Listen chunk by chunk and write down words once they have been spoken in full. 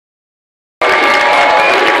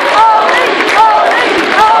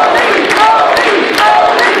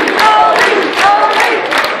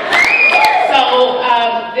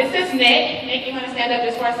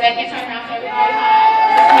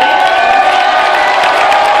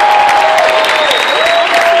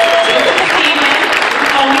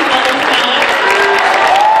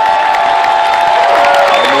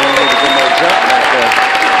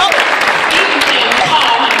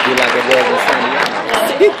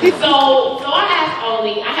So I asked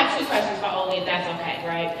Ollie, I have two questions for Ollie, if that's okay,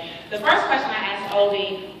 right? The first question I asked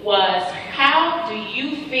Ollie was, how do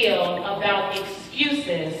you feel about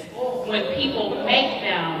excuses when people make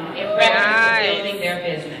them in reference to building their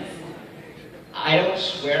business? I don't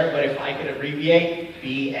swear, but if I could abbreviate,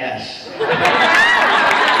 BS.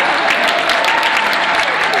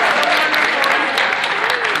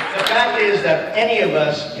 The fact is that any of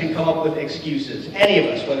us can come up with excuses. Any of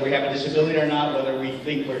us, whether we have a disability or not, whether we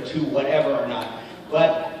think we're too whatever or not.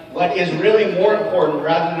 But what is really more important,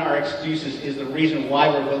 rather than our excuses, is the reason why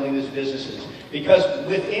we're building these businesses. Because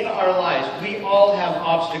within our lives, we all have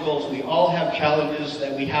obstacles, we all have challenges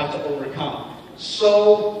that we have to overcome.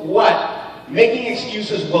 So what? Making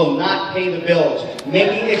excuses will not pay the bills.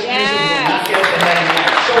 Making excuses will not get us ahead in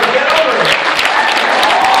life. So get over it.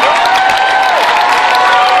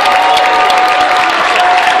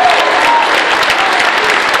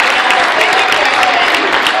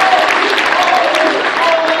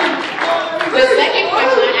 The second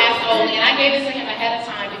question I asked Ollie, and I gave it to him ahead of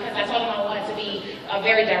time because I told him I wanted to be a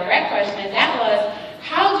very direct question, and that was,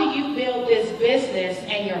 how do you build this business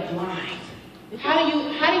and you're blind? How do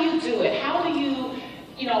you do it? How do you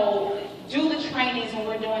do the trainings when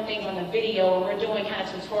we're doing things on the video, when we're doing kind of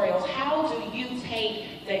tutorials? How do you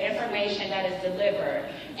take the information that is delivered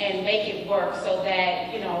and make it work so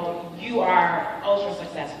that, you are ultra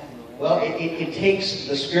successful? Well, it takes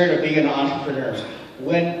the spirit of being an entrepreneur.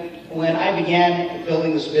 When I began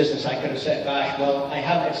building this business, I could have said, gosh, well, I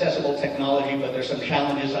have accessible technology, but there's some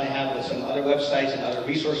challenges I have with some other websites and other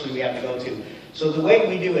resources we have to go to. So the way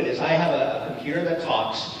we do it is I have a computer that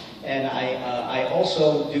talks, and I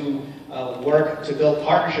also do work to build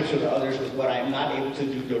partnerships with others with what I'm not able to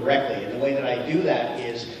do directly. And the way that I do that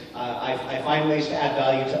is I find ways to add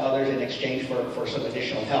value to others in exchange for some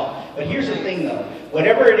additional help. But here's the thing though,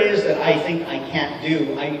 whatever it is that I think I can't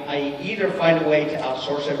do, I either find a way to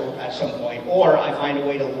outsource it at some point, or I find a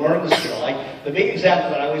way to learn the skill. Like the big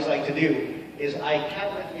example that I always like to do is I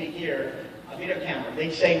have with me here a video camera.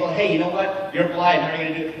 They'd say, well, hey, you know what? You're blind, how are you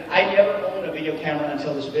going to do it? I never owned a video camera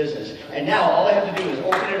until this business. And now all I have to do is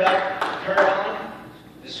open it up, turn it on,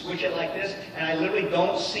 just switch it like this, and I literally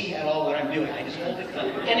don't see at all what I'm doing. I just hold it.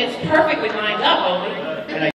 And it's perfectly lined up, Ollie.